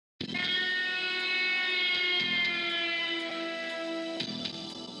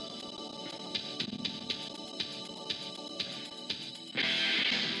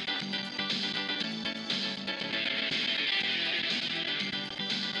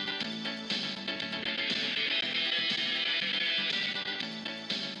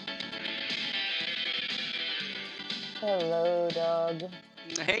Hello, dog.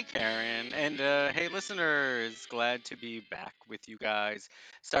 Hey, Karen, and hey, listeners. Glad to be back with you guys.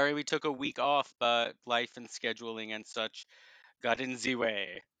 Sorry we took a week off, but life and scheduling and such got in the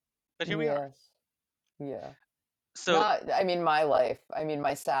way. But here we are. Yes. Yeah. So, Not, I mean, my life. I mean,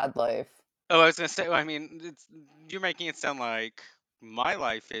 my sad life. I was gonna say, I mean, you're making it sound like my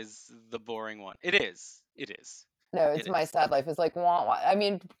life is the boring one. It is. It is. No, It it's my is. sad life. It's like, wah, wah. I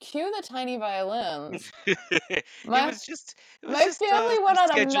mean, cue the tiny violins. It My was just, it was my just family some went on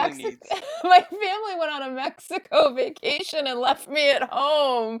a scheduling Mexico. needs. My family went on a Mexico vacation and left me at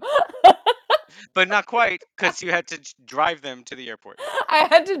home. But not quite, because you had to drive them to the airport. I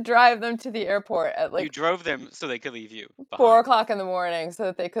had to drive them to the airport at You like drove them so they could leave you 4 behind. o'clock in the morning so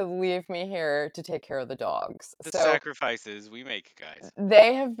that they could leave me here to take care of the dogs. The So sacrifices we make, guys.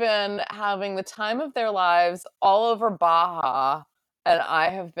 they have been having the time of their lives all over Baja, and I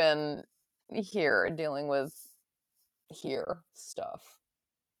have been here dealing with here stuff.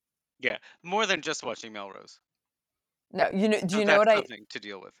 Yeah, more than just watching Melrose. No, do So you know what that's I something to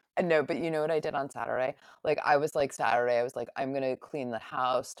deal with. no, but you know what I did on Saturday? Like I was like Saturday, I was like, I'm gonna clean the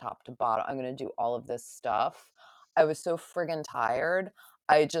house top to bottom. I'm gonna do all of this stuff. I was so friggin' tired.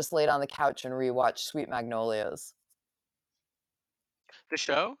 I just laid on the couch and rewatched Sweet Magnolias. The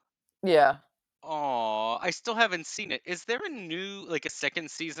show? Yeah. Oh, I still haven't seen it. Is there a new, like a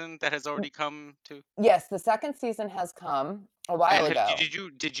second season that has already come to? Yes, the second season has come a while And ago. did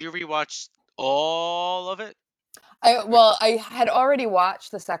you rewatch all of it? Or I had already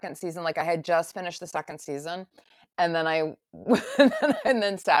watched the second season, like, I had just finished the second season, and then I and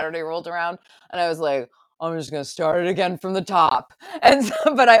then Saturday rolled around, and I was like, "I'm just gonna start it again from the top." And so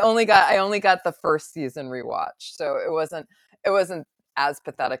but I only got the first season rewatched, so it wasn't as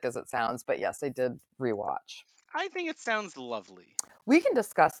pathetic as it sounds, but yes, I did rewatch. I think it sounds lovely. We can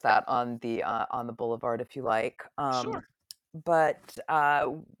discuss that on the boulevard if you like. Sure. But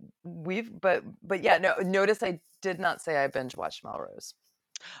but yeah, no. Notice I did not say I binge watched Melrose.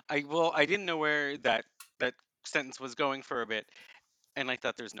 I didn't know where that sentence was going for a bit, and I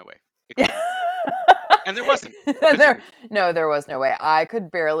thought there's no way it Yeah. couldn't. And there wasn't, because you There, did. no, there was no way. I could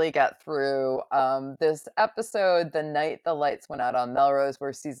barely get through this episode the night the lights went out on Melrose,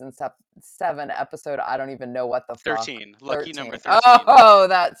 where seven episode. I don't even know what the fuck. 13. Lucky number 13. 13. Oh,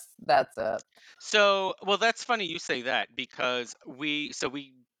 that's it. So, well, that's funny you say that because we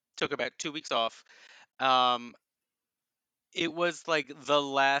took about 2 weeks off. Um, it was like the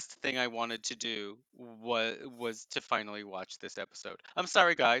last thing I wanted to do was to finally watch this episode. I'm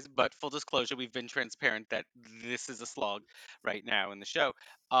sorry, guys, but full disclosure, we've been transparent that this is a slog right now in the show.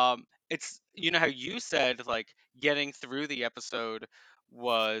 It's how you said like getting through the episode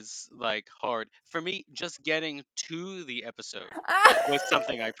was like hard. For me, just getting to the episode was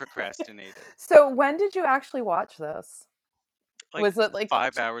something I procrastinated. So when did you actually watch this? Like Was it like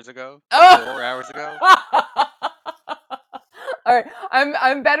 5 hours ago, oh 4 hours ago. all right,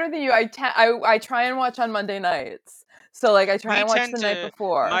 I'm better than you. I try and watch on Monday nights. So like I try We and watch tend the night to,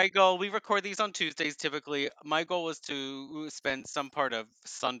 before. my goal, we record these on Tuesdays typically. My goal was to spend some part of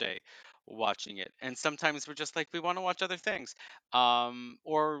Sunday watching it. And sometimes we're just like, we want to watch other things.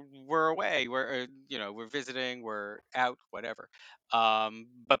 Or we're away, we're visiting, we're out, whatever.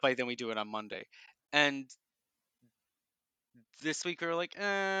 But by then we do it on Monday. And this week we were like,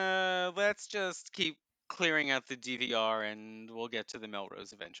 let's just keep clearing out the DVR and we'll get to the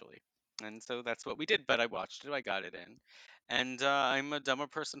Melrose eventually. And so that's what we did. But I watched it, I got it in, and I'm a dumber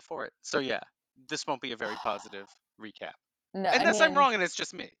person for it. So yeah, this won't be a very positive recap, No, I unless I'm mean, wrong and it's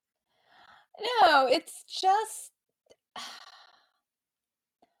just me. no, it's just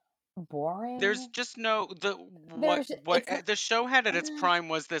There's boring. just no There's what it's not, the show had at its prime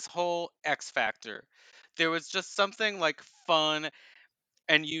was this whole X factor. There was just something like fun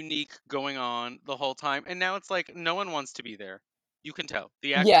and unique going on the whole time. And now it's like no one wants to be there. You can tell.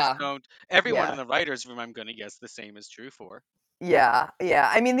 The actors yeah, don't. Everyone in yeah. the writer's room, I'm going to guess the same is true for. Yeah, yeah.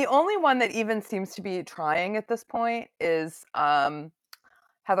 I mean, the only one that even seems to be trying at this point is Heather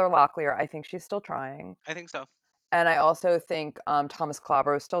Locklear. I think she's still trying. I think so. And I also think Thomas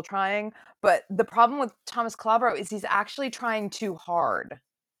Calabro is still trying. But the problem with Thomas Calabro is he's actually trying too hard.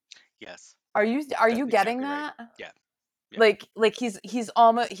 Yes, Are you that's getting exactly right. that? Yeah, yeah. Like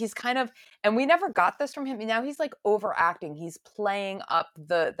he's kind of, and we never got this from him. Now he's like overacting. He's playing up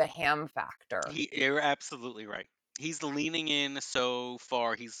the ham factor. You're absolutely right. He's leaning in so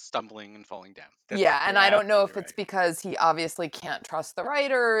far, he's stumbling and falling down. Yeah, and You're I don't know absolutely if it's right. because he obviously can't trust the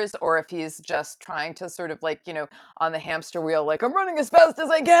writers or if he's just trying to sort of like, on the hamster wheel, like I'm running as fast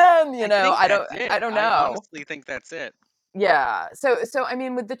as I can, I think I don't that's it. I don't I know. honestly think that's it. Yeah. So I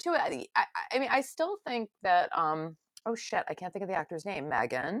mean with the two I mean I still think that Oh shit, I can't think of the actor's name.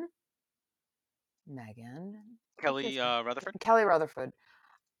 Megan. I think Kelly it's Rutherford. Kelly Rutherford.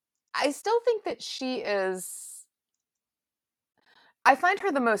 I still think that she is. I find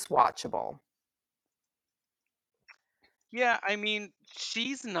her the most watchable. Yeah, I mean,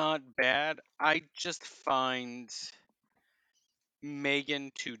 she's not bad. I just find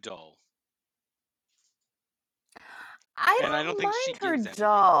Megan too dull. I And I don't don't think she mind her gives anything.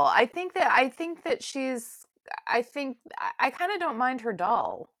 dull. I think that she's. I kind of don't mind her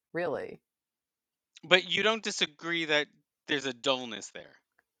dull, really. But you don't disagree that there's a dullness there.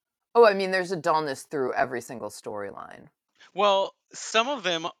 Oh, I mean, there's a dullness through every single storyline. Well, some of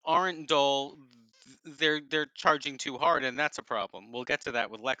them aren't dull. They're charging too hard, and that's a problem. We'll get to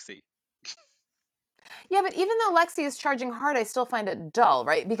that with Lexi. Yeah, but even though Lexi is charging hard, I still find it dull,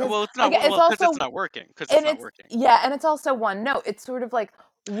 right? Because Well, it's not again, it's well because it's also not working. Because it's and not it's working. yeah, and it's also one note. It's sort of like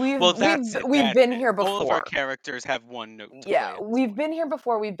we've Well, we've that's it. we've That's been it. here All of our before. characters have one note to Yeah, play at this we've point. been here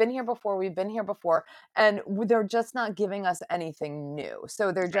before. We've been here before. We've been here before, and they're just not giving us anything new.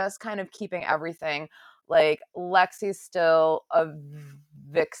 So they're Right. just kind of keeping everything like Lexi's still a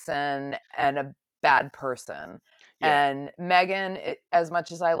vixen and a bad person. Yeah. And Megan, as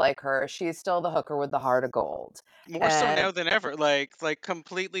much as I like her, she's still the hooker with the heart of gold. More so And now than ever. Like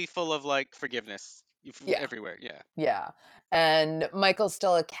completely full of like forgiveness yeah, everywhere. Yeah. yeah. And Michael's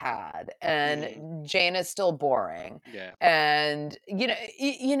still a cad, Hmm. and Jane is still boring. Yeah. And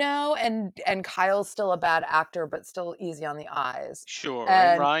and Kyle's still a bad actor, but still easy on the eyes. Sure.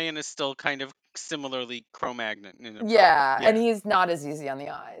 And And Ryan is still kind of similarly Cro-Magnon in a way. yeah, and Yeah. he's not as easy on the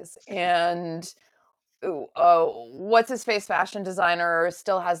eyes. And ooh, oh, what's his face fashion designer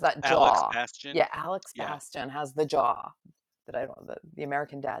still has that Alex jaw. Bastion. Yeah, Alex Yeah. Bastion has the jaw that I don't the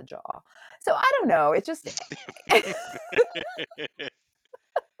American Dad jaw. So I don't know. It just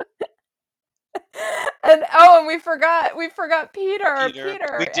and we forgot Peter.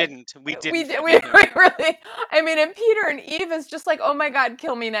 Peter. We Peter and didn't. We we didn't did we, forget him. we really I mean and Peter and Eve is just like, "Oh my god,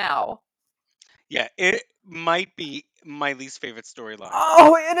 kill me now." Yeah, it might be my least favorite storyline.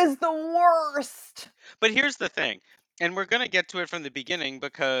 Oh, it is the worst. But here's the thing, and we're gonna get to it from the beginning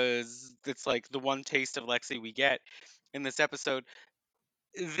because it's like the one taste of Lexi we get in this episode.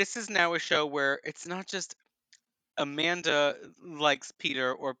 This is now a show where it's not just Amanda likes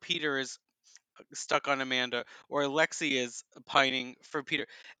Peter or Peter is stuck on Amanda or Lexi is pining for Peter.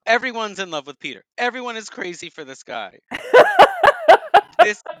 Everyone's in love with Peter. Everyone is crazy for this guy.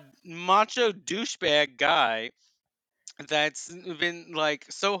 This macho douchebag guy that's been like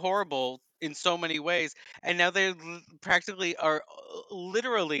so horrible in so many ways, and now they practically are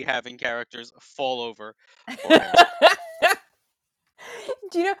literally having characters fall over for him.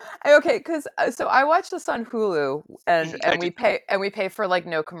 Do you know? Okay, because so I watch this on Hulu, and I and do we too. pay for like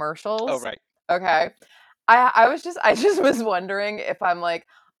no Oh commercials. right. Okay, I just was wondering if I'm like,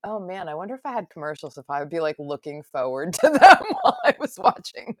 oh man, I wonder if I had commercials, if I would be like looking forward to them while I was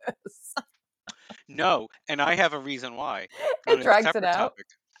watching this. No, and I have a reason why on It a drags it separate out. topic.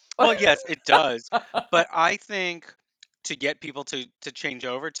 Well, yes, it does, but I think to get people to change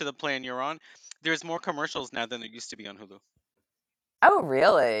over to the plan you're on, there's more commercials now than there used to be on Hulu. Oh,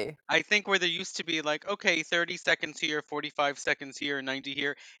 really? I think where there used to be like, okay, 30 seconds here, 45 seconds here, 90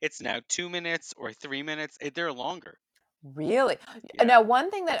 here, it's now 2 minutes or 3 minutes. They're longer. Really? Yeah. Now, one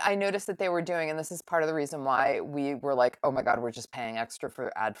thing that I noticed that they were doing, and this is part of the reason why we were like, oh my God, we're just paying extra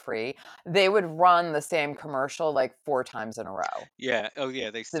for ad free. They would run the same commercial like 4 times in a row. Yeah. Oh, yeah.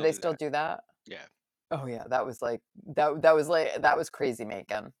 They Do still they do still that. do that? Yeah. Oh yeah, that was crazy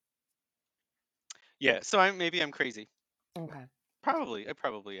making. Yeah. So maybe I'm crazy. Okay. Probably. I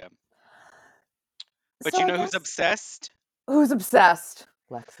probably am. But So you I know who's guess obsessed? who's obsessed?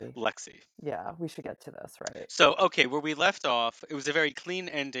 Lexi. Lexi. Yeah, we should get to this, right? So, okay, where we left off, it was a very clean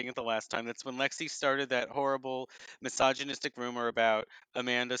ending at the last time. That's when Lexi started that horrible misogynistic rumor about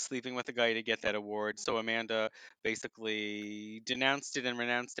Amanda sleeping with a guy to get that award. So Amanda basically denounced it and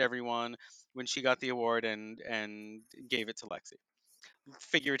renounced everyone when she got the award and gave it to Lexi,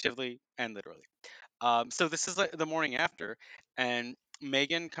 figuratively and literally. So this is like the morning after, and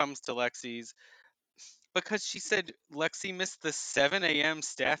Megan comes to Lexi's because she said Lexi missed the 7 a.m.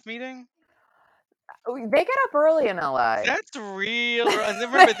 staff meeting. Oh, they get up early in LA. That's real. And then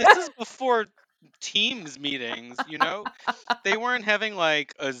remember, this is before Teams meetings, you know? They weren't having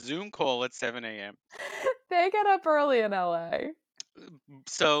like a Zoom call at 7 a.m. They get up early in LA.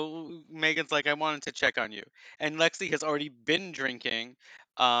 So Megan's like, I wanted to check on you. And Lexi has already been drinking.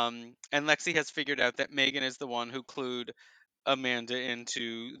 And Lexi has figured out that Megan is the one who clued Amanda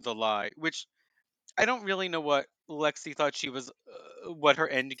into the lie, which I don't really know what Lexi thought she was, what her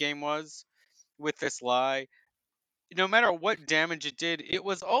end game was with this lie. no matter what damage it did, it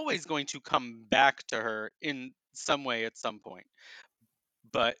was always going to come back to her in some way at some point.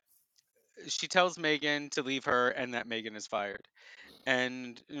 But she tells Megan to leave her and that Megan is fired.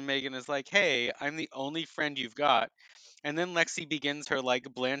 And Megan is like, "Hey, I'm the only friend you've got." And then Lexi begins her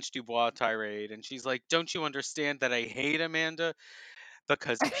like Blanche Dubois tirade, and she's like, "Don't you understand that I hate Amanda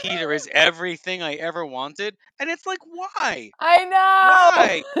because Peter is everything I ever wanted?" And it's like, why? I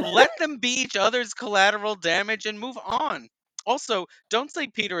Why? know. Let them be each other's collateral damage and move on. Also, don't say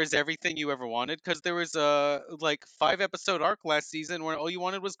Peter is everything you ever wanted, because there was a like 5 episode arc last season where all you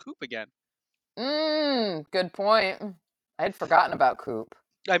wanted was Coop again. Good point. I'd forgotten about Coop.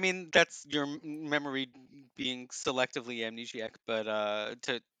 I mean, that's your memory being selectively amnesiac, but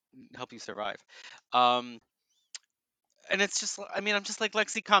to help you survive. Um, and it's just, I mean, I'm just like,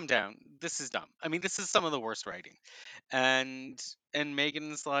 Lexi, calm down. This is dumb. I mean, this is some of the worst writing. And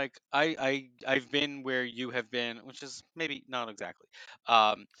Megan's like, I've been where you have been, which is maybe not exactly.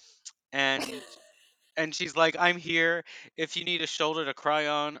 Um, and she's like, I'm here if you need a shoulder to cry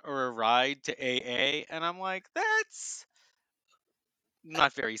on or a ride to AA. And I'm like, that's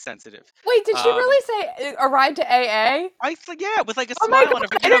not very sensitive. Wait, did she Um, really say a ride to AA? I think, yeah, with like a Oh my smile on her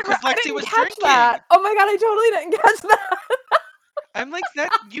face, god, because I Lexi didn't was catch that. drinking. Oh my god, I totally didn't catch that. I'm like,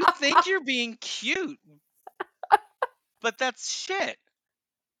 that you think you're being cute, but that's shit.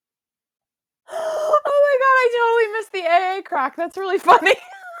 Oh my god, I totally missed the AA crack. That's really funny.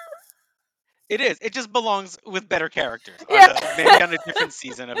 It is. It just belongs with better characters on Yeah. a maybe on a different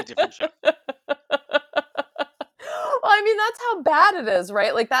season of a different show. Well, I mean, that's how bad it is,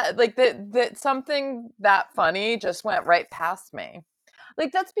 right? Like that, like that something that funny just went right past me.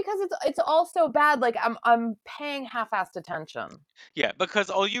 Like that's because it's all so bad. Like I'm paying half-assed attention. Yeah, because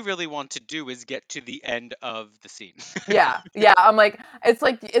all you really want to do is get to the end of the scene. Yeah, yeah. I'm like, it's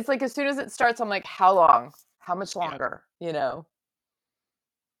like as soon as it starts, I'm like, how long? How much Yeah. longer? You know.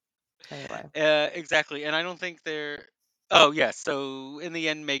 Anyway. Exactly. And I don't think they're. Oh yeah. So in the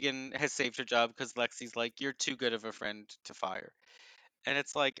end, Megan has saved her job because Lexi's like, "You're too good of a friend to fire." And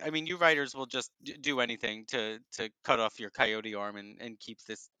it's like, I mean, you writers will just do anything to cut off your coyote arm and keep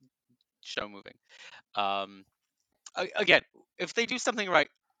this show moving. Um, Again, if they do something right,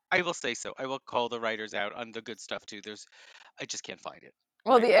 I will say so. I will call the writers out on the good stuff too. I just can't find it.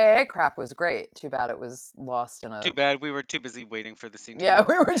 Well, Right. the AA crap was great. Too bad it was lost in Too a. bad we were too busy waiting for the scene to be Yeah,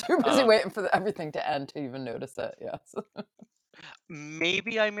 we over. were too busy Um, waiting for everything to end to even notice it. Yes.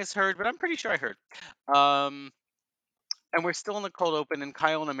 Maybe I misheard, but I'm pretty sure I heard. Um, and we're still in the cold open, and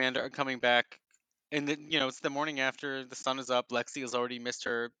Kyle and Amanda are coming back. And it's the morning after the sun is up. Lexi has already missed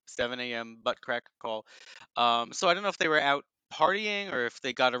her 7 a.m. butt crack call. So I don't know if they were out partying or if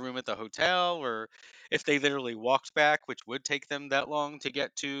they got a room at the hotel or if they literally walked back, which would take them that long to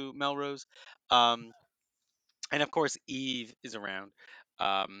get to Melrose. Um, and of course, Eve is around.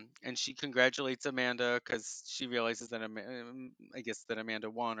 And she congratulates Amanda because she realizes that I guess that Amanda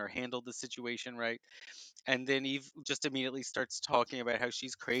won or handled the situation right. And then Eve just immediately starts talking about how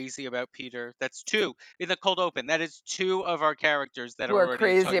she's crazy about Peter. That's two in the cold open. That is two of our characters that Who are are already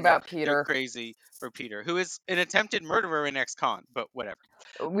crazy talking about about they're Peter. crazy for Peter, who is an attempted murderer in ex-con, but whatever.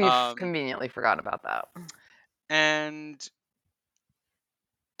 We've Um, conveniently forgotten about that. and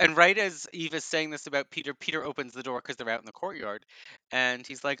right as Eve is saying this about Peter, Peter opens the door because they're out in the courtyard, and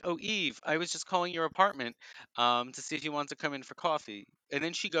he's like, "Oh, Eve, I was just calling your apartment to see if you want to come in for coffee." And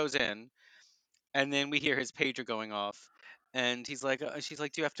then she goes in, and then we hear his pager going off, and she's like, "Do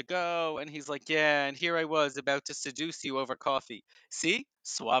you have to go?" And he's like, "Yeah." And here I was about to seduce you over coffee. See,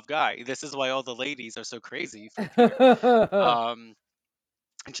 suave guy. This is why all the ladies are so crazy for Peter. Um,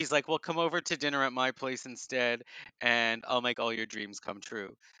 and she's like, "Well, come over to dinner at my place instead, and I'll make all your dreams come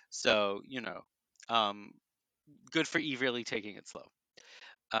true." So, um, good for Eve really taking it slow.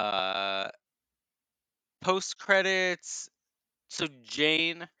 Uh, Post credits. So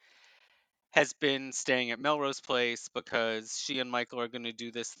Jane has been staying at Melrose Place because she and Michael are going to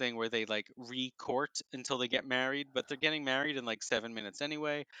do this thing where they like re-court until they get married, but they're getting married in like 7 minutes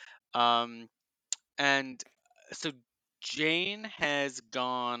anyway. Um, and so Jane has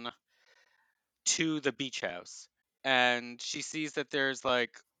gone to the beach house and she sees that there's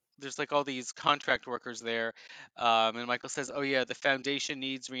like all these contract workers there. And Michael says, "Oh yeah, the foundation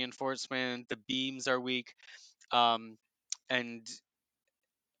needs reinforcement, the beams are weak." um, and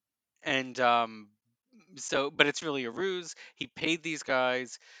and but it's really a ruse. He paid these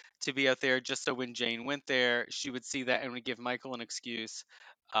guys to be out there just so when Jane went there she would see that and would give Michael an excuse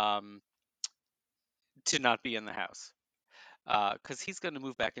um, to not be in the house, because he's going to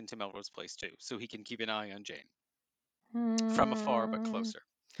move back into Melrose Place too, so he can keep an eye on Jane from afar but Hmm. closer.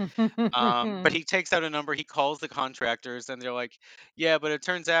 But he takes out a number, he calls the contractors, and they're like, "Yeah, but it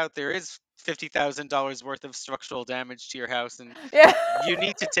turns out there is $50,000 worth of structural damage to your house, and Yeah. you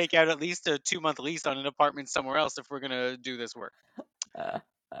need to take out at least a 2-month lease on an apartment somewhere else if we're gonna do this work."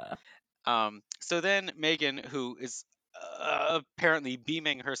 So then Megan, who is apparently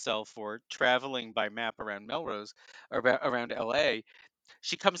beaming herself or traveling by map around Melrose, or around LA,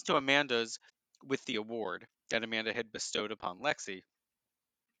 she comes to Amanda's with the award that Amanda had bestowed upon Lexi.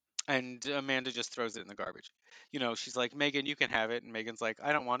 And Amanda just throws it in the garbage. She's like, "Megan, you can have it." And Megan's like,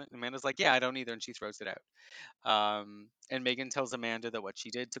 "I don't want it." And Amanda's like, "Yeah, I don't either." And she throws it out. And Megan tells Amanda that what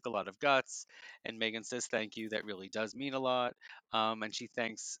she did took a lot of guts. And Megan says, "Thank you. That really does mean a lot." And she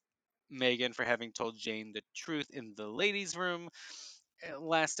thanks Megan for having told Jane the truth in the ladies' room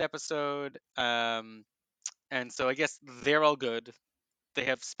last episode. And so I guess they're all good. They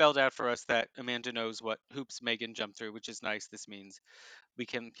have spelled out for us that Amanda knows what hoops Megan jumped through, which is nice. This means we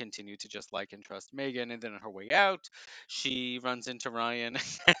can continue to just like and trust Megan. And then on her way out, she runs into Ryan.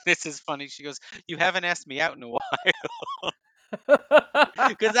 This is funny. She goes, "You haven't asked me out in a while,"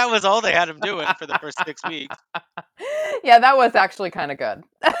 because that was all they had him doing for the first 6 weeks. Yeah, that was actually kind of good.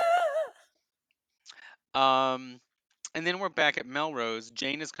 Um, and then we're back at Melrose.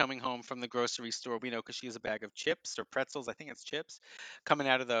 Jane is coming home from the grocery store. We know because she has a bag of chips or pretzels. I think it's chips coming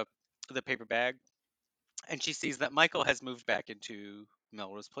out of the paper bag, and she sees that Michael has moved back into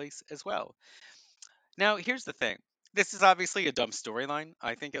Melrose Place as well. Now, here's the thing. This is obviously a dumb storyline,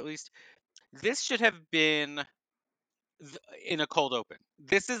 I think at least. This should have been in a cold open.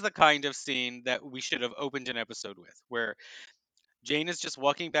 This is the kind of scene that we should have opened an episode with, where Jane is just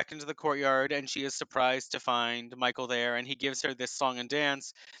walking back into the courtyard and she is surprised to find Michael there, and he gives her this song and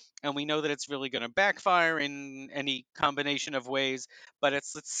dance. And we know that it's really going to backfire in any combination of ways, but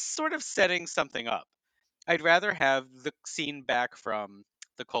it's sort of setting something up. I'd rather have the scene back from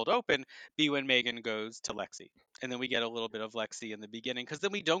the cold open be when Megan goes to Lexi. And then we get a little bit of Lexi in the beginning, because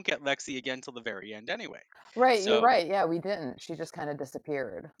then we don't get Lexi again till the very end anyway. Right, you're So, right. Yeah, we didn't. She just kind of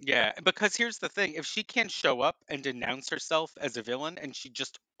disappeared. yeah, because here's the thing, if she can't show up and denounce herself as a villain, and she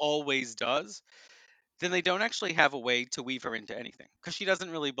just always does, then they don't actually have a way to weave her into anything, because she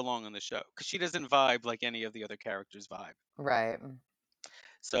doesn't really belong on the show, because she doesn't vibe like any of the other characters vibe. Right.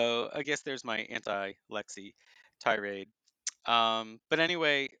 So I guess there's my anti-Lexi tirade. But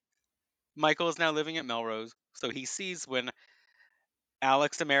anyway, Michael is now living at Melrose, so he sees when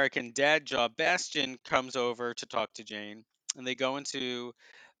Alex American dad job Bastion comes over to talk to Jane, and they go into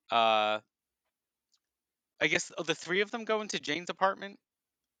uh I guess the three of them go into Jane's apartment,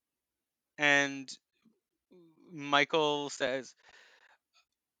 and Michael says,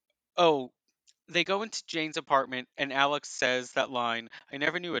 "Oh, they go into Jane's apartment, and Alex says that line, 'I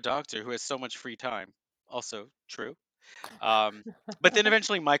never knew a doctor who has so much free time.'" Also true. Um, but then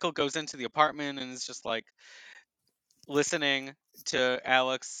eventually Michael goes into the apartment and is just like listening to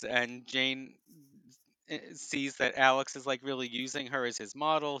Alex, and Jane sees that Alex is like really using her as his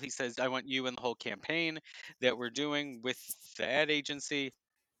model. He says, "I want you in the whole campaign that we're doing with the ad agency."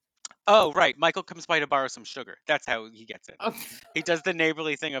 Oh, right. Michael comes by to borrow some sugar. That's how he gets in. He does the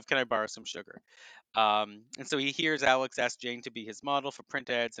neighborly thing of, "Can I borrow some sugar?" And so he hears Alex ask Jane to be his model for print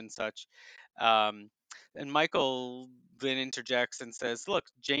ads and such. Um, and Michael then interjects and says, "Look,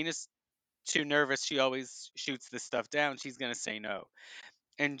 Jane is too nervous. She always shoots this stuff down. She's going to say no."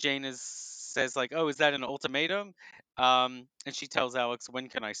 And Jane says, like, "Oh, is that an ultimatum?" And she tells Alex, "When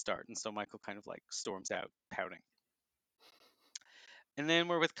can I start?" And so Michael kind of like storms out pouting. And then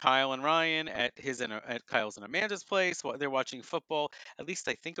we're with Kyle and Ryan at Kyle's and Amanda's place. They're watching football. At least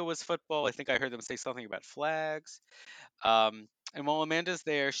I think it was football. I think I heard them say something about flags. And while Amanda's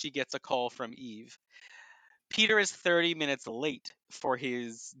there, she gets a call from Eve. Peter is 30 minutes late for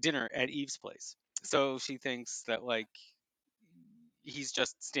his dinner at Eve's place. So she thinks that like he's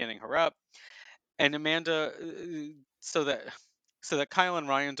just standing her up. And Amanda, so that Kyle and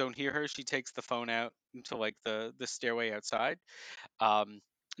Ryan don't hear her, she takes the phone out into like the stairway outside. Um,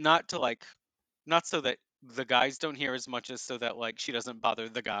 not to like not so that the guys don't hear as much as so that like she doesn't bother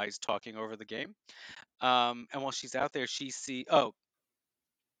the guys talking over the game. And while she's out there,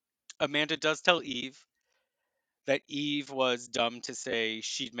 Amanda does tell Eve that Eve was dumb to say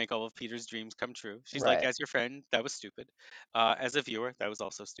she'd make all of Peter's dreams come true. She's like, Right. "As your friend, that was stupid. As a viewer, that was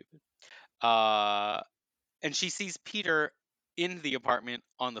also stupid." Uh, and she sees Peter in the apartment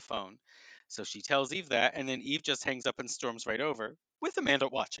on the phone. So she tells Eve that, and then Eve just hangs up and storms right over with Amanda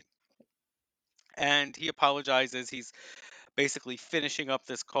watching. And he apologizes. He's basically finishing up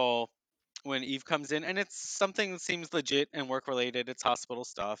this call. when Eve comes in, and it's something that seems legit and work related. It's hospital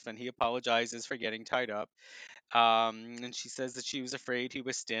stuff, and he apologizes for getting tied up. And she says that she was afraid he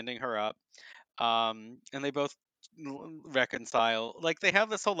was standing her up. And they both reconcile. Like they have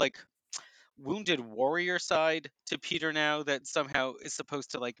this whole like wounded warrior side to Peter now that somehow is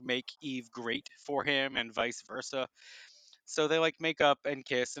supposed to like make Eve great for him and vice versa. So they like make up and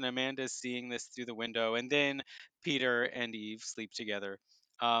kiss, and Amanda's seeing this through the window, and then Peter and Eve sleep together.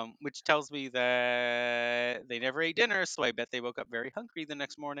 Which tells me that they never ate dinner, so I bet they woke up very hungry the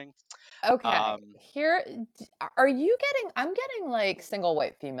next morning. Okay, Um, here, are you getting? I'm getting like single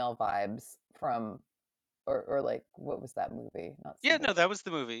white female vibes from, or like what was that movie? Not yeah, single no, white. that was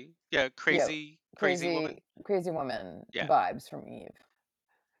the movie. Yeah, Yeah, crazy woman. crazy woman Yeah, vibes from Eve.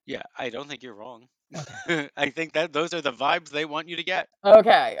 yeah, I don't think you're wrong. Okay. I think that those are the vibes they want you to get.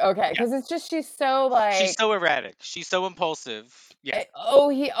 Okay, Yeah, because it's just she's so she's like, so erratic. She's so impulsive. Yeah,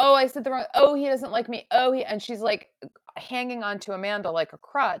 oh, I said the wrong, oh, he doesn't like me. Oh, and she's like hanging on to Amanda like a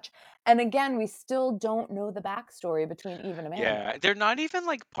crutch. And again, we still don't know the backstory between Eve and yeah. Amanda. They're not even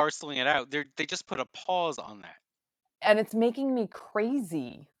like parceling it out. They just put a pause on that. And it's making me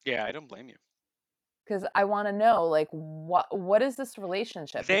crazy Yeah, I don't blame you. because I want to know like what is this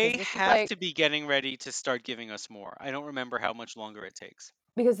relationship? They have to be getting ready to start giving us more. I don't remember how much longer it takes.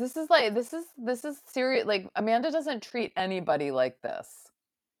 Because this is serious. Like Amanda doesn't treat anybody like this.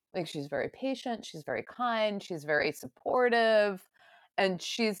 Like she's very patient, she's very kind, she's very supportive, and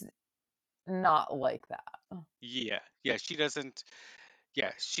she's not like that. Yeah, yeah, she doesn't.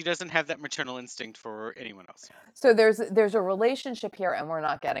 Yeah, she doesn't have that maternal instinct for anyone else. So there's a relationship here and we're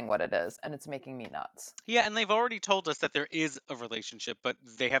not getting what it is and it's making me nuts. Yeah, and they've already told us that there is a relationship, but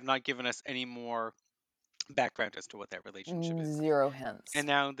they have not given us any more background as to what that relationship is. Zero And hints.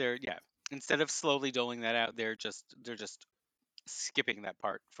 now they're yeah, instead of slowly doling that out, they're just skipping that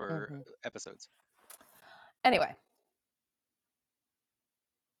part for Hmm. episodes. Anyway.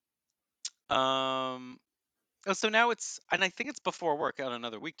 Um oh, so now it's and I think it's before work on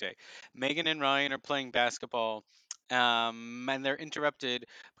another weekday. Megan and Ryan are playing basketball. And they're interrupted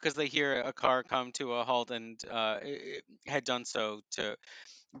because they hear a car come to a halt and it had done so to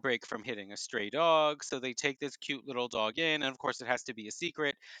break from hitting a stray dog. So they take this cute little dog in, and of course, it has to be a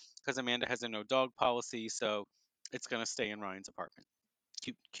secret because Amanda has a no dog policy. So it's gonna stay in Ryan's apartment.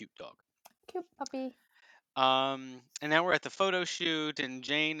 Cute, cute dog. Cute puppy. And now we're at the photo shoot, and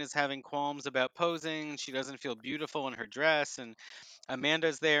Jane is having qualms about posing. She doesn't feel beautiful in her dress, and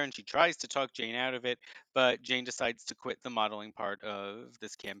Amanda's there, and she tries to talk Jane out of it, but Jane decides to quit the modeling part of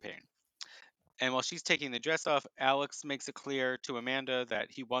this campaign. And while she's taking the dress off, Alex makes it clear to Amanda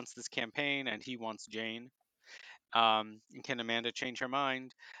that he wants this campaign and he wants Jane. And can Amanda change her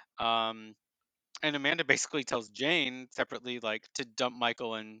mind? Um, and Amanda basically tells Jane separately, like, to dump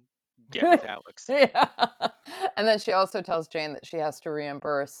Michael and get with Alex. Yeah. And then she also tells Jane that she has to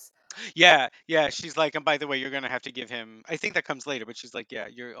reimburse. Yeah, yeah. She's like, and by the way, you're gonna have to give him. I think that comes later, but she's like, yeah,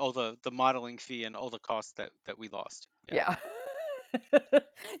 you're all the modeling fee and all the costs that we lost. Yeah, Yeah.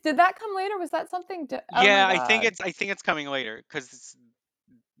 Did that come later? Was that something oh my yeah. god. I think it's coming later because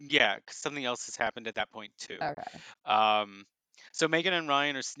yeah, 'cause something else has happened at that point too. Okay. Um, so Megan and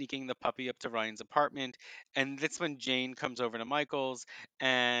Ryan are sneaking the puppy up to Ryan's apartment, and that's when Jane comes over to Michael's,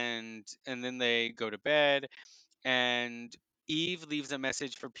 and then they go to bed, and Eve leaves a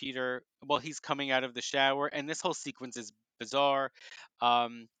message for Peter while he's coming out of the shower, and this whole sequence is bizarre,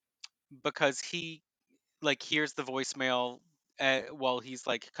 um, because he like hears the voicemail. While he's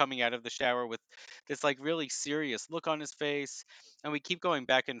like coming out of the shower with this like really serious look on his face, and we keep going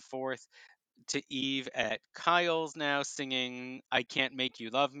back and forth to Eve at Kyle's now singing "I Can't Make You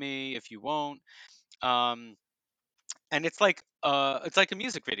Love Me If You Won't," um, and it's like a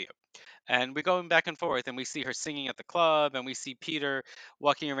music video, and we're going back and forth, and we see her singing at the club, and we see Peter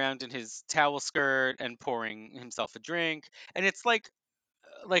walking around in his towel skirt and pouring himself a drink, and it's like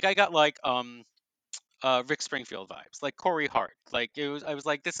I got like Rick Springfield vibes, like Corey Hart. Like it was, I was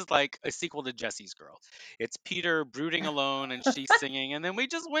like, this is like a sequel to Jesse's Girl. It's Peter brooding alone, and she's singing, and then we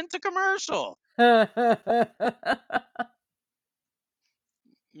just went to commercial. But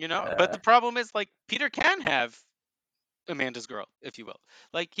the problem is like Peter can have Amanda's girl, if you will.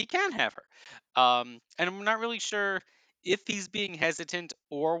 Like he can have her. And I'm not really sure if he's being hesitant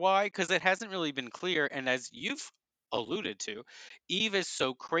or why, because it hasn't really been clear. And as you've alluded to, Eve is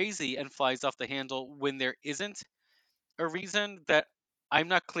so crazy and flies off the handle when there isn't a reason that I'm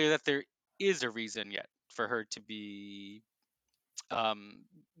not clear that there is a reason yet for her to be um,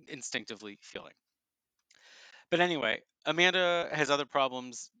 instinctively feeling. But anyway, Amanda has other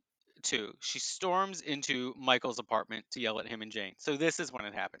problems to, she storms into Michael's apartment to yell at him and Jane. So this is when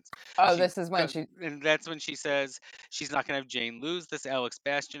it happens. Oh, She this is when go, she. and that's when she says she's not going to have Jane lose this Alex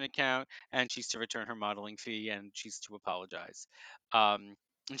Bastion account, and she's to return her modeling fee, and she's to apologize. Um,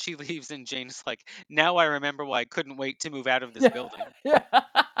 and she leaves, and Jane's like, "Now I remember why I couldn't wait to move out of this Yeah, building." yeah,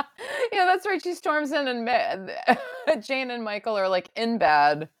 yeah. That's right. She storms in, and Jane and Michael are like in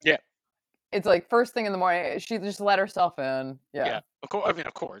bed. Yeah, It's like first thing in the morning. She just let herself in. yeah. Yeah, Of course, I mean,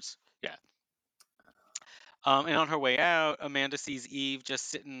 of course, yeah. And on her way out, Amanda sees Eve just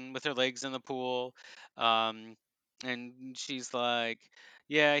sitting with her legs in the pool. Um, and she's like,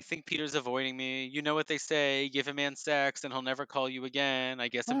 "Yeah, I think Peter's avoiding me. You know what they say, give a man sex and he'll never call you again. I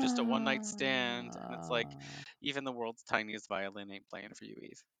guess I'm just a one night stand." And it's like, Ah, even the world's tiniest violin ain't playing for you,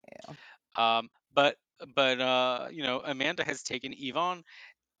 Eve. yeah, Um, but Amanda has taken Eve on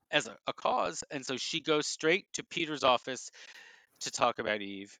as a cause, and so she goes straight to Peter's office to talk about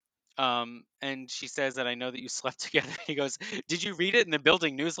Eve. And she says that, "I know that you slept together." He goes, "Did you read it in the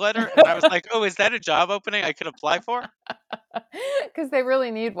building newsletter?" And I was like, "Oh, is that a job opening I could apply for?" because they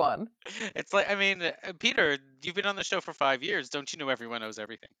really need one. It's like, I mean, Peter, you've been on the show for 5 years. Don't you know everyone knows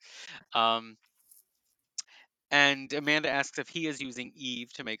everything? Um, and Amanda asks if he is using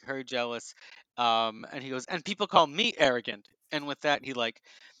Eve to make her jealous. And he goes, "And people call me arrogant." And with that, he like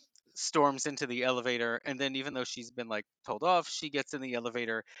storms into the elevator. And then, even though she's been like told off, she gets in the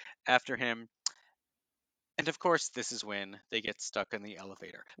elevator after him. And of course, this is when they get stuck in the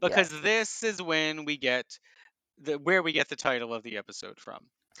elevator, because Yes, this is when we get where we get the title of the episode from.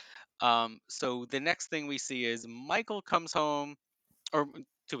 So the next thing we see is Michael comes home, or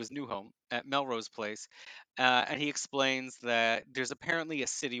to his new home at Melrose Place, and he explains that there's apparently a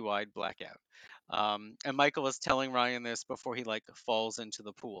citywide blackout. And Michael is telling Ryan this before he like falls into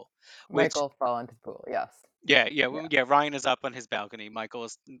the pool, which Michael fell into the pool. Yes, yeah. yeah. Ryan is up on his balcony. Michael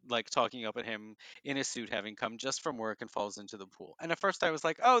is like talking up at him in his suit, having come just from work, and falls into the pool. And at first, I was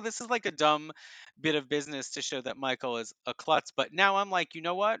like, "Oh, this is like a dumb bit of business to show that Michael is a klutz." But now I'm like, you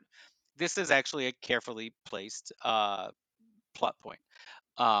know what? This is actually a carefully placed plot point,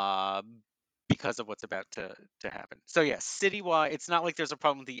 uh, because of what's about to happen. So yeah, citywide. It's not like there's a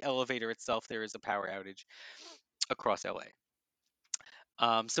problem with the elevator itself. There is a power outage across LA.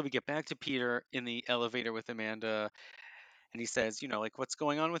 So we get back to Peter in the elevator with Amanda, and he says, like, "What's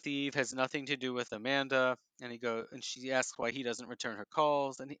going on with Eve has nothing to do with Amanda." And she asks why he doesn't return her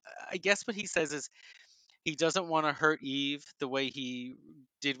calls, and I guess what he says is he doesn't want to hurt Eve the way he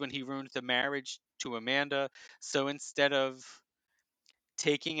did when he ruined the marriage to Amanda. So instead of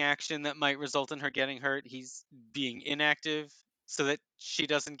taking action that might result in her getting hurt, he's being inactive so that she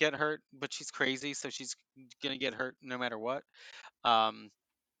doesn't get hurt. But she's crazy, so she's gonna get hurt no matter what. Um,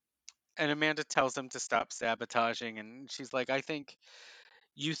 and Amanda tells him to stop sabotaging, and she's like, "I think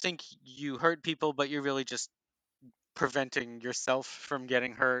you hurt people, but you're really just preventing yourself from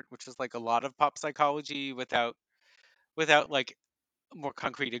getting hurt," which is like a lot of pop psychology without like a more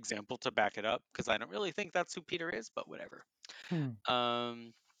concrete example to back it up, because I don't really think that's who Peter is, but whatever. Hmm.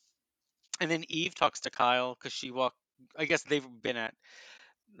 Um, and then Eve talks to Kyle because she walked. I guess they've been at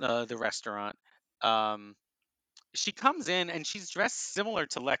the restaurant. Um, she comes in and she's dressed similar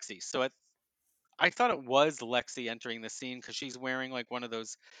to Lexi, so I thought it was Lexi entering the scene because she's wearing like one of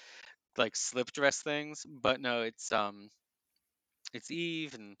those like slip dress things, but no, it's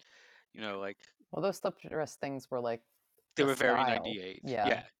Eve, and like Well, those slip dress things were like they the were very style. 98. Yeah,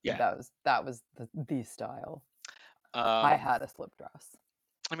 Yeah, yeah. that was the style. I Um, had a slip dress.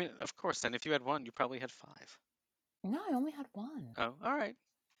 I mean, of course. And if you had one, you probably had five. No, I only had one. Oh, all right,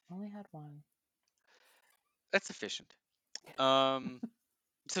 Only had one. that's efficient. Um,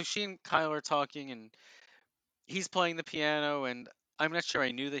 so she and Kyle are talking, and he's playing the piano, and I'm not sure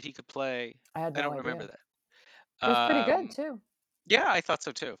I knew that he could play. I had I no don't remember idea. that. He was pretty good Um, too. yeah, I thought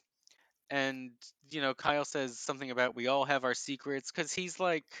so too. And Kyle says something about we all have our secrets, because he's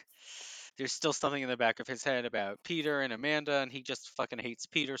like, there's still something in the back of his head about Peter and Amanda, and he just fucking hates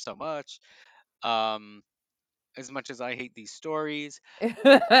Peter so much. Um, as much as I hate these stories.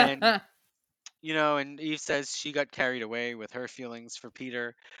 And and Eve says she got carried away with her feelings for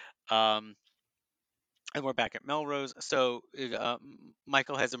Peter. Um, and we're back at Melrose. So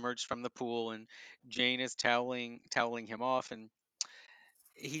Michael has emerged from the pool, and Jane is toweling him off, and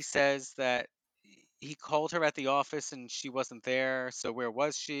he says that he called her at the office and she wasn't there. So where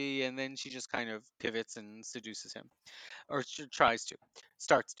was she? And then she just kind of pivots and seduces him, or she tries to,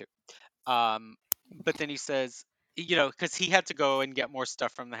 starts to. But then he says, because he had to go and get more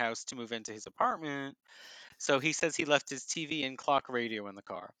stuff from the house to move into his apartment. So he says he left his TV and clock radio in the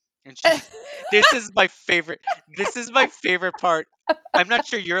car. And she, this is my favorite. This is my favorite part I'm not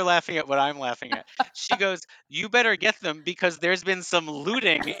sure you're laughing at what I'm laughing at. She goes, "You better get them because there's been some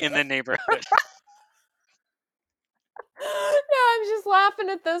looting in the neighborhood." No, I'm just laughing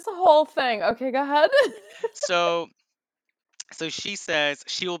at this whole thing. Okay, go ahead. So so she says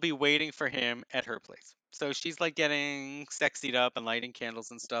she will be waiting for him at her place. So she's like getting sexied up and lighting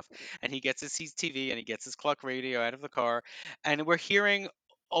candles and stuff. And he gets his TV and he gets his clock radio out of the car. And we're hearing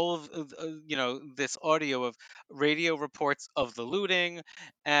all of this audio of radio reports of the looting.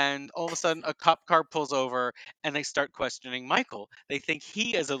 And all of a sudden, a cop car pulls over and they start questioning Michael. They think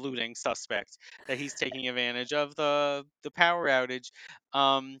he is a looting suspect, that he's taking advantage of the power outage.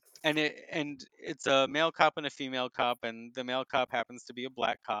 And it's a male cop and a female cop, and the male cop happens to be a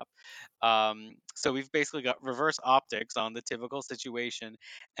black cop. So we've basically got reverse optics on the typical situation.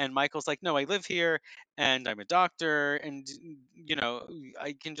 And Michael's like, "No, I live here, and I'm a doctor, and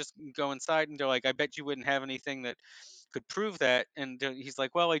I can just go inside." And they're like, "I bet you wouldn't have anything that could prove that." And he's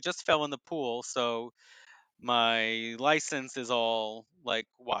like, "Well, I just fell in the pool, so my license is all like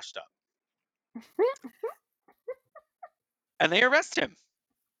washed up." And they arrest him,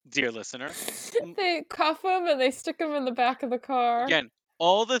 dear listener. They cuff him and they stick him in the back of the car. Again,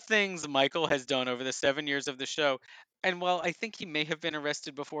 all the things Michael has done over the 7 years of the show, and while I think he may have been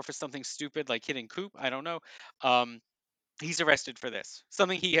arrested before for something stupid like hitting Coop, I don't know. Um, he's arrested for this,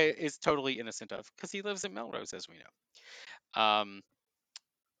 something he is totally innocent of because he lives in Melrose, as we know.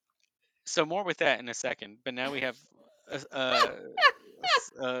 So more with that in a second. But now we have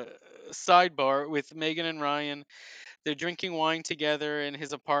a sidebar with Megan and Ryan. They're drinking wine together in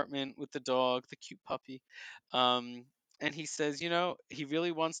his apartment with the dog, the cute puppy. Um, and he says, he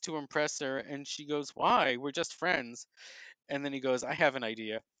really wants to impress her. And she goes, "Why? We're just friends." And then he goes, "I have an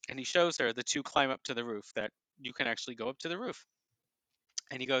idea." And he shows her the two climb up to the roof, that you can actually go up to the roof.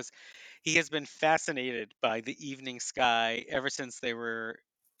 And he goes, he has been fascinated by the evening sky ever since they were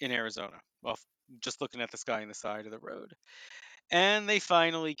in Arizona. Well, just looking at the sky on the side of the road. And they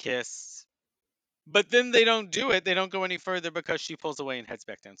finally kiss. But then they don't do it. They don't go any further because she pulls away and heads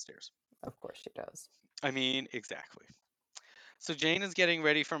back downstairs. Of course she does. I mean, exactly. So Jane is getting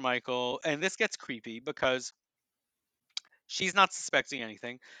ready for Michael, and this gets creepy because she's not suspecting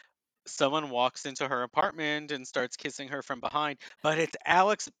anything. Someone walks into her apartment and starts kissing her from behind, but it's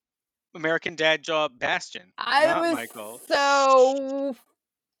Alex, American Dad Job Bastian, I not was Michael. so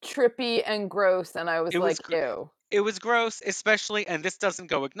trippy and gross, and I was It was like, ew. it was gross, especially, and this doesn't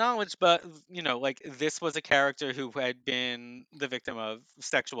go acknowledged, but like this was a character who had been the victim of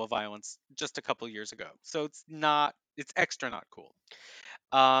sexual violence just a couple years ago. So it's extra not cool.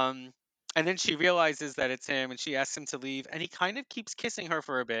 Um and then she realizes that it's him and she asks him to leave and he kind of keeps kissing her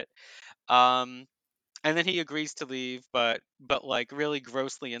for a bit. Um and then he agrees to leave, but like really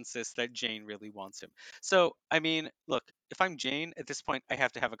grossly insists that Jane really wants him. So I mean, look, if I'm Jane at this point, I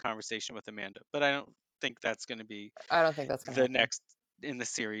have to have a conversation with Amanda, but I don't think that's going to be I don't think that's gonna the happen. next in the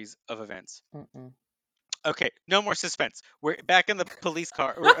series of events. Mm-mm. Okay, no more suspense. We're back in the police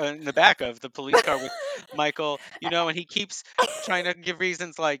car, or in the back of the police car with Michael, and he keeps trying to give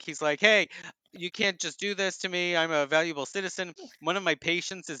reasons like he's like, "Hey, you can't just do this to me. I'm a valuable citizen. One of my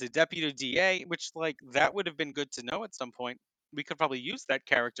patients is a deputy DA," which like that would have been good to know at some point. We could probably use that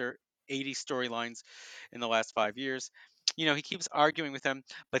character 80 storylines in the last 5 years. He keeps arguing with them,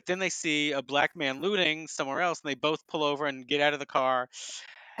 but then they see a black man looting somewhere else and they both pull over and get out of the car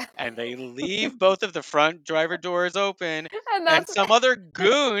and they leave both of the front driver doors open, And and that's some other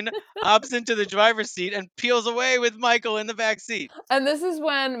goon hops into the driver's seat and peels away with Michael in the back seat. and this is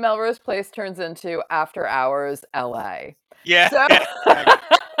when Melrose Place turns into After Hours LA. Yeah, So yeah,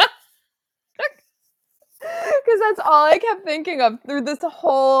 exactly. because that's all I kept thinking of through this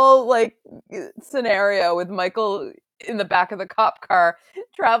whole like scenario with Michael in the back of the cop car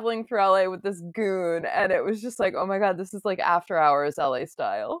traveling through LA with this goon, and it was just like, oh my god, this is like After Hours LA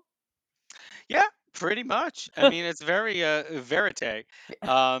style. Yeah, pretty much. I mean, it's very verite.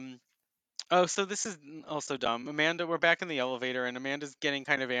 Um, oh, so this is also dumb. Amanda, we're back in the elevator, and Amanda's getting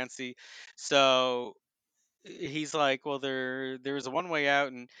kind of antsy. So he's like, "Well, there's a one way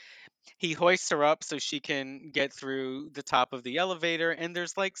out," and he hoists her up so she can get through the top of the elevator, and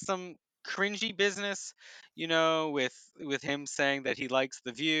there's like some cringy business, with him saying that he likes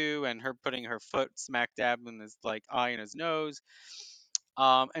the view and her putting her foot smack dab in his like eye and his nose.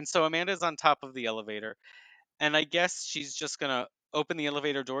 And so Amanda's on top of the elevator, and I guess she's just gonna open the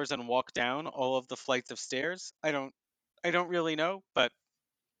elevator doors and walk down all of the flights of stairs. I don't really know, but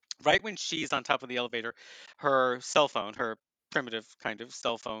right when she's on top of the elevator, her cell phone, her primitive kind of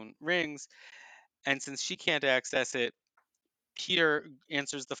cell phone rings, and since she can't access it, Peter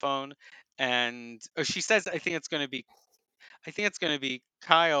answers the phone, and she says, "I think it's going to be I think it's going to be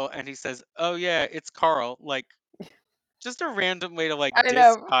Kyle, and he says, "Oh yeah, it's Carl." Like just a random way to like I diss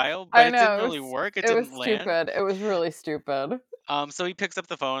know. Kyle, but I it didn't know. really work. It It was didn't land. stupid. It was really stupid. So he picks up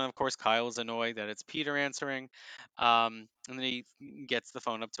the phone, and of course Kyle is annoyed that it's Peter answering. And then he gets the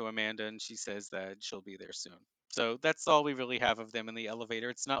phone up to Amanda, and she says that she'll be there soon. So that's all we really have of them in the elevator.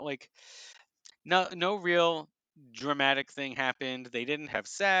 It's not like no real dramatic thing happened. They didn't have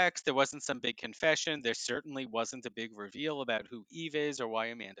sex. There wasn't some big confession. There certainly wasn't a big reveal about who Eve is or why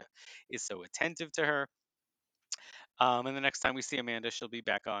Amanda is so attentive to her. And the next time we see Amanda, she'll be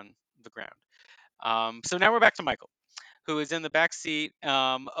back on the ground. So now we're back to Michael, who is in the back seat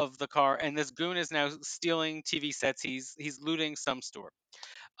of the car, and this goon is now stealing TV sets. He's looting some store.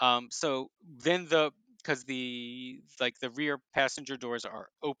 So then because the rear passenger doors are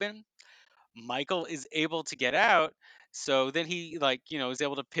open, Michael is able to get out. So then he is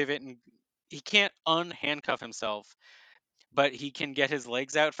able to pivot, and he can't unhandcuff himself, but he can get his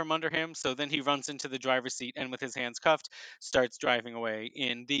legs out from under him. So then he runs into the driver's seat and with his hands cuffed starts driving away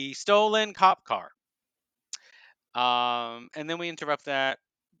in the stolen cop car. And then we interrupt that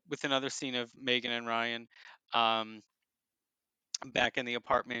with another scene of Megan and Ryan um, back in the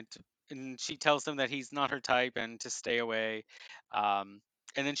apartment. And she tells him that he's not her type and to stay away. Um,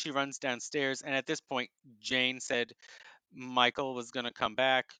 and then she runs downstairs. And at this point, Jane said Michael was going to come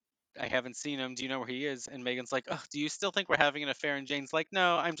back. I haven't seen him. Do you know where he is? And Megan's like, "Ugh, do you still think we're having an affair?" And Jane's like,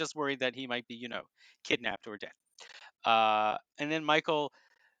 "No, I'm just worried that he might be, kidnapped or dead." And then Michael,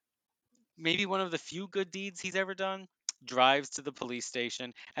 maybe one of the few good deeds he's ever done, drives to the police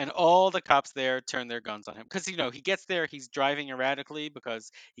station, and all the cops there turn their guns on him because he gets there, he's driving erratically because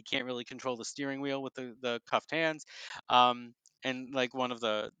he can't really control the steering wheel with the cuffed hands. um, and like one of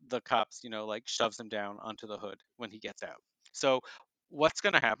the cops like shoves him down onto the hood when he gets out. So what's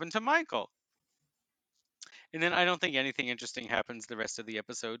going to happen to Michael? And then I don't think anything interesting happens the rest of the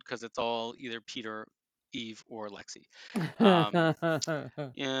episode because it's all either Peter, Eve, or Lexi.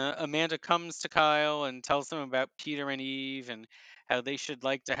 um, yeah, Amanda comes to Kyle and tells them about Peter and Eve and how they should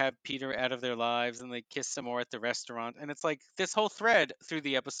like to have Peter out of their lives, and they kiss some more at the restaurant. And it's like this whole thread through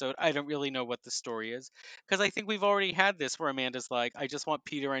the episode, I don't really know what the story is because I think we've already had this where Amanda's like, I just want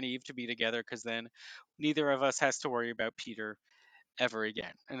Peter and Eve to be together because then neither of us has to worry about Peter ever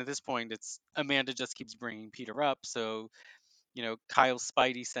again. And at this point, it's Amanda just keeps bringing Peter up, so Kyle's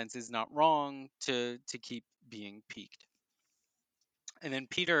spidey sense is not wrong to keep being piqued. And then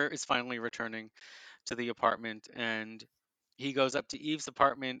Peter is finally returning to the apartment, and he goes up to Eve's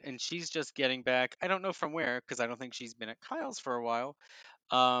apartment, and she's just getting back. I don't know from where because I don't think she's been at Kyle's for a while.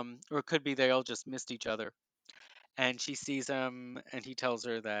 Or it could be they all just missed each other. And she sees him, and he tells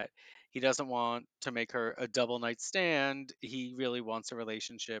her that he doesn't want to make her a double night stand. He really wants a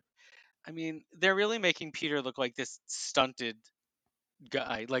relationship. I mean, they're really making Peter look like this stunted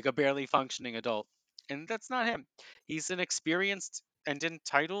guy, like a barely functioning adult. And that's not him. He's an experienced and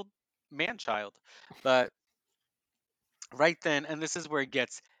entitled man child. But right then, and this is where it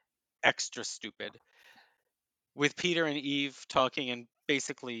gets extra stupid, with Peter and Eve talking and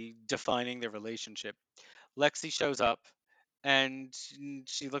basically defining their relationship, Lexi shows up and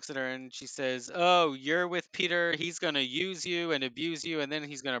she looks at her and she says, "Oh, you're with Peter. He's going to use you and abuse you, and then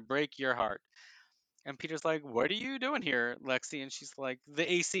he's going to break your heart." And Peter's like, "What are you doing here, Lexi?" And she's like, "The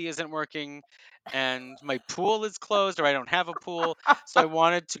AC isn't working, and my pool is closed, or I don't have a pool, so I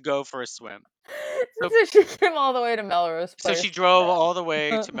wanted to go for a swim." So, So she came all the way to Melrose so Place she drove for all the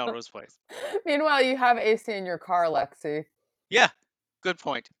way to it. Melrose Place. Meanwhile, you have AC in your car, Lexi. Yeah, good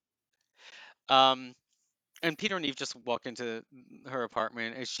point. Um, and Peter and Eve just walk into her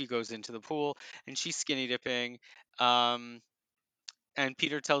apartment as she goes into the pool, and she's skinny dipping. Um, and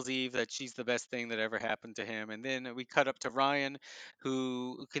Peter tells Eve that she's the best thing that ever happened to him. And then we cut up to Ryan,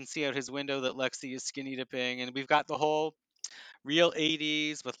 who can see out his window that Lexi is skinny dipping, and we've got the whole real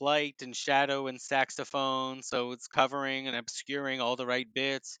 80s with light and shadow and saxophone, so it's covering and obscuring all the right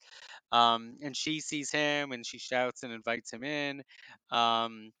bits. And she sees him and she shouts and invites him in.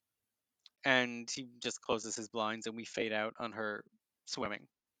 Um, and he just closes his blinds, and we fade out on her swimming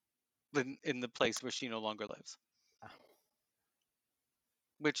in the place where she no longer lives.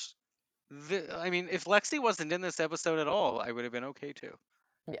 Which, I mean, if Lexi wasn't in this episode at all, I would have been okay too.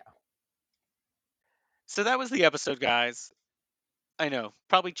 Yeah. So that was the episode, guys. I know,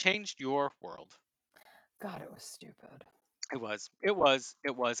 probably changed your world. God, it was stupid. It was. It was.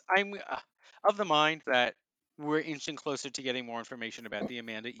 It was. I'm of the mind that we're inching closer to getting more information about the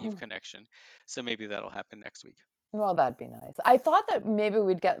Amanda Eve connection. So maybe that'll happen next week. Well, that'd be nice. I thought that maybe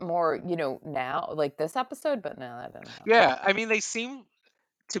we'd get more, now, like this episode, but no, that didn't happen. Yeah, I mean, they seem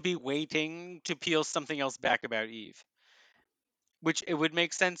to be waiting to peel something else back about Eve. which it would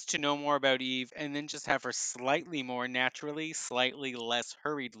make sense to know more about Eve and then just have her slightly more naturally, slightly less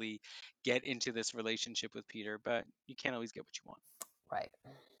hurriedly get into this relationship with Peter, but you can't always get what you want. Right.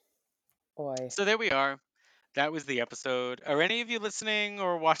 Boy. So there we are. That was the episode. Are any of you listening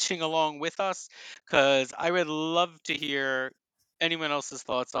or watching along with us? Because I would love to hear anyone else's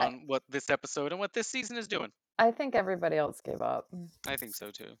thoughts I on what this episode and what this season is doing. I think everybody else gave up. I think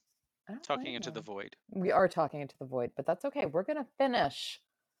so too. I don't Talking blame into the them. void. We are talking into the void, but that's okay. We're gonna finish.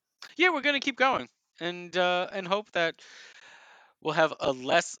 Yeah, we're gonna keep going and hope that we'll have a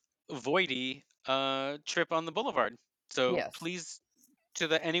less voidy trip on the boulevard. So Yes. please,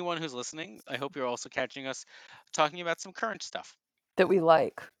 to anyone who's listening, I hope you're also catching us talking about some current stuff That we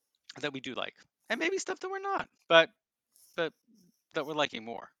like. that we do like, and maybe stuff that we're not, but that we're liking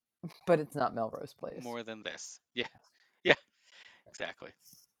But it's not Melrose Place. more than this. Yeah, yeah, exactly.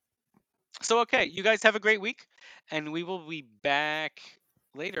 So okay, you guys have a great week, and we will be back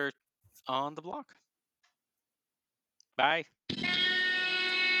later on the block. Bye.